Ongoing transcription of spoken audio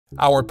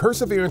Our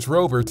Perseverance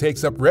rover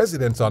takes up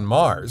residence on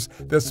Mars,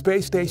 the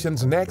space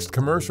station's next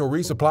commercial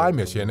resupply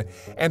mission,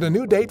 and a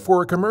new date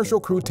for a commercial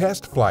crew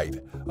test flight.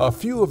 A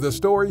few of the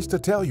stories to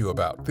tell you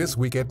about this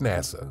week at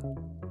NASA.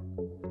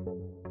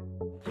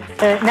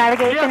 The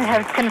navigation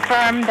has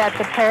confirmed that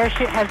the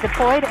parachute has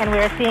deployed and we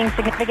are seeing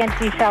significant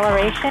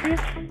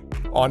deceleration.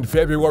 On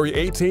February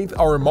 18th,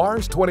 our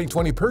Mars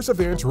 2020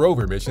 Perseverance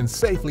rover mission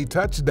safely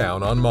touched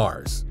down on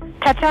Mars.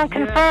 Touchdown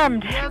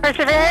confirmed.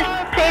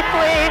 Perseverance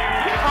safely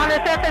on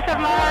the surface of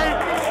Mars,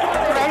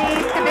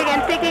 ready to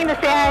begin seeking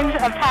the signs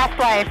of past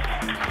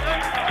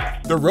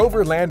life. The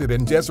rover landed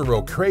in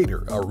Jezero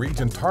Crater, a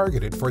region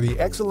targeted for the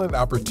excellent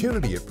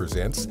opportunity it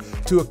presents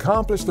to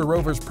accomplish the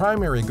rover's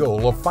primary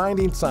goal of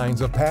finding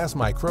signs of past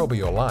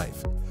microbial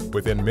life.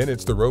 Within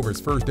minutes, the rover's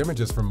first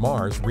images from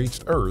Mars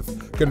reached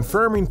Earth,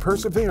 confirming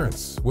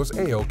Perseverance was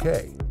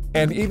A-OK.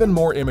 And even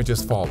more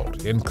images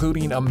followed,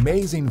 including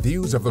amazing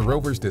views of the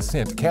rover's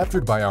descent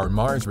captured by our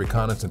Mars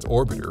Reconnaissance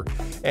Orbiter,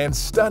 and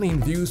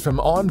stunning views from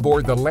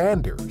onboard the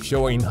lander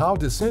showing how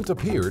descent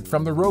appeared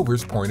from the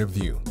rover's point of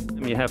view.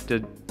 You have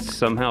to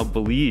somehow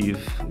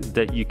believe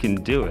that you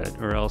can do it,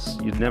 or else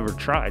you'd never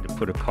try to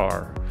put a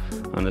car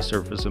on the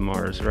surface of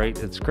Mars, right?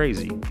 It's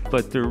crazy.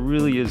 But there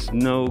really is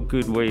no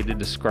good way to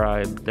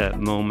describe that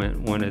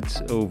moment when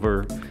it's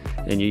over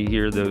and you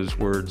hear those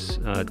words,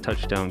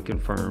 touchdown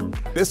confirmed.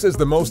 This is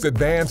the most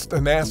advanced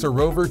NASA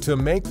rover to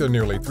make the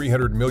nearly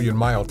 300 million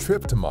mile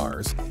trip to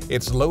Mars.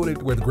 It's loaded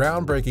with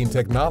groundbreaking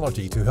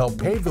technology to help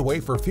pave the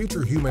way for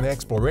future human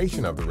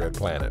exploration of the red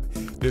planet.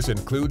 This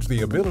includes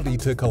the ability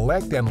to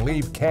collect and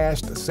leave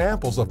cached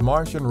samples of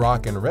Martian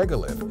rock and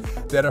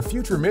regolith that a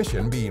future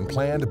mission being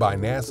planned by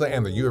NASA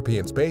and the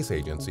European Space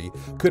Agency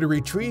could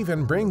retrieve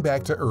and bring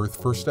back to Earth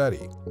for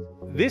study.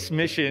 This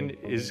mission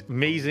is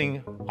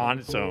amazing on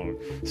its own.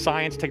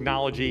 Science,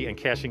 technology, and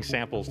caching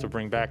samples to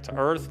bring back to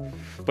Earth.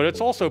 But it's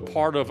also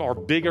part of our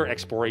bigger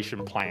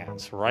exploration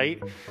plans,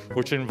 right?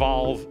 Which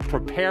involve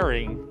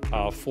preparing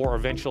for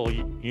eventual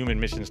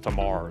human missions to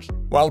Mars.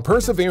 While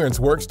Perseverance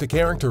works to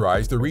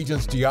characterize the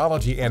region's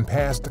geology and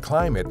past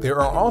climate, there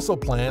are also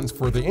plans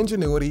for the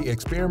Ingenuity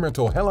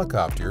experimental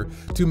helicopter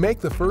to make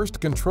the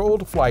first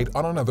controlled flight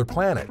on another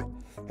planet.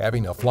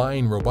 Having a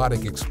flying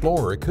robotic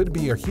explorer could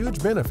be a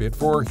huge benefit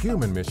for a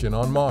human mission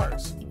on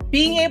Mars.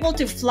 Being able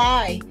to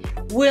fly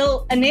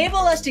will enable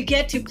us to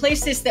get to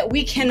places that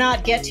we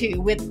cannot get to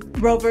with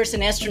rovers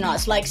and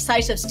astronauts, like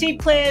sites of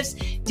steep cliffs,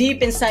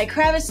 deep inside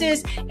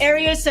crevices,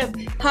 areas of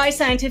high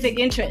scientific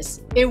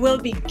interest. It will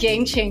be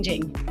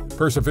game-changing.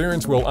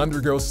 Perseverance will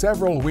undergo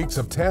several weeks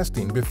of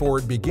testing before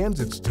it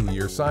begins its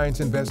 2-year science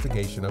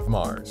investigation of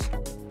Mars.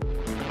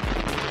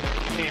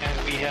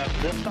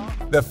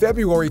 The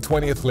February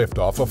 20th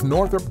liftoff of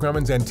Northrop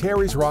Grumman's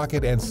Antares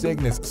rocket and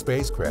Cygnus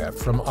spacecraft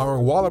from our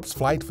Wallops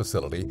Flight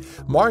Facility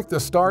marked the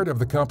start of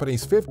the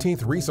company's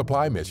 15th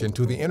resupply mission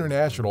to the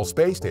International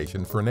Space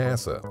Station for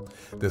NASA.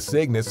 The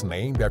Cygnus,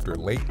 named after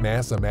late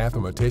NASA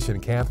mathematician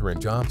Katherine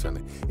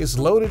Johnson, is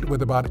loaded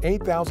with about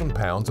 8,000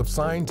 pounds of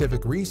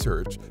scientific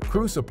research,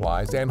 crew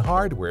supplies, and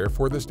hardware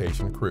for the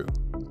station crew.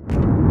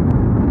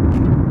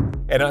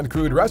 An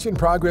uncrewed Russian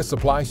Progress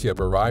supply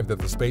ship arrived at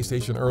the space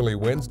station early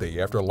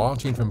Wednesday after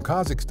launching from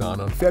Kazakhstan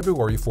on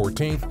February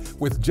 14th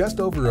with just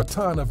over a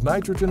ton of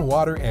nitrogen,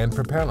 water, and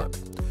propellant.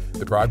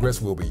 The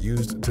Progress will be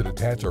used to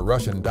detach a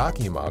Russian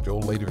docking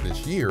module later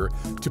this year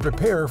to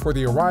prepare for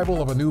the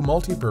arrival of a new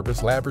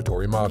multi-purpose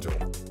laboratory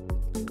module.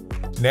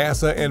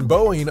 NASA and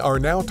Boeing are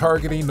now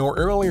targeting no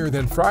earlier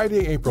than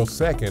Friday, April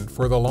 2nd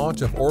for the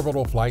launch of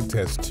Orbital Flight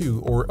Test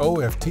 2, or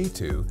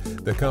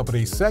OFT-2, the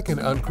company's second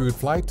uncrewed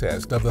flight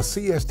test of the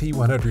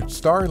CST-100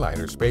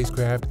 Starliner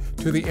spacecraft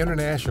to the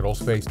International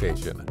Space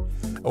Station.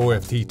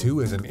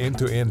 OFT-2 is an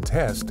end-to-end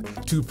test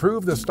to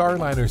prove the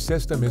Starliner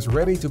system is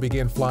ready to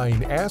begin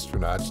flying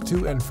astronauts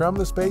to and from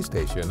the space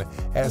station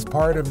as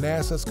part of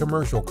NASA's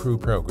commercial crew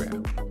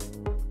program.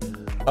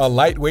 A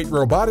lightweight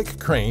robotic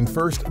crane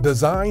first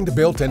designed,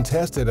 built, and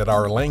tested at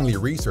our Langley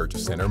Research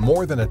Center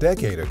more than a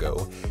decade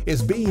ago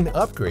is being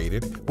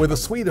upgraded with a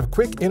suite of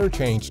quick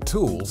interchange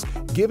tools,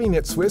 giving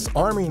it Swiss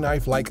Army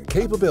knife-like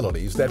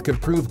capabilities that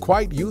could prove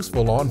quite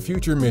useful on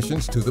future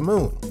missions to the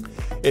Moon.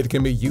 It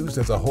can be used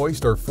as a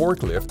hoist or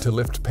forklift to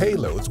lift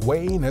payloads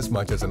weighing as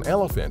much as an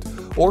elephant,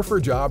 or for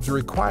jobs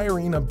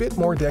requiring a bit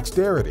more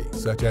dexterity,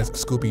 such as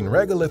scooping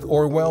regolith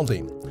or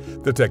welding.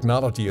 The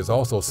technology is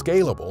also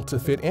scalable to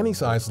fit any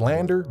size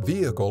lander,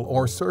 vehicle,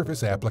 or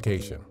surface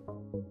application.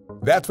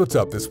 That's what's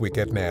up this week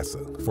at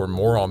NASA. For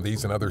more on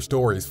these and other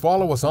stories,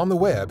 follow us on the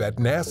web at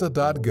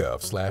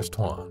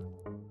nasa.gov/twan.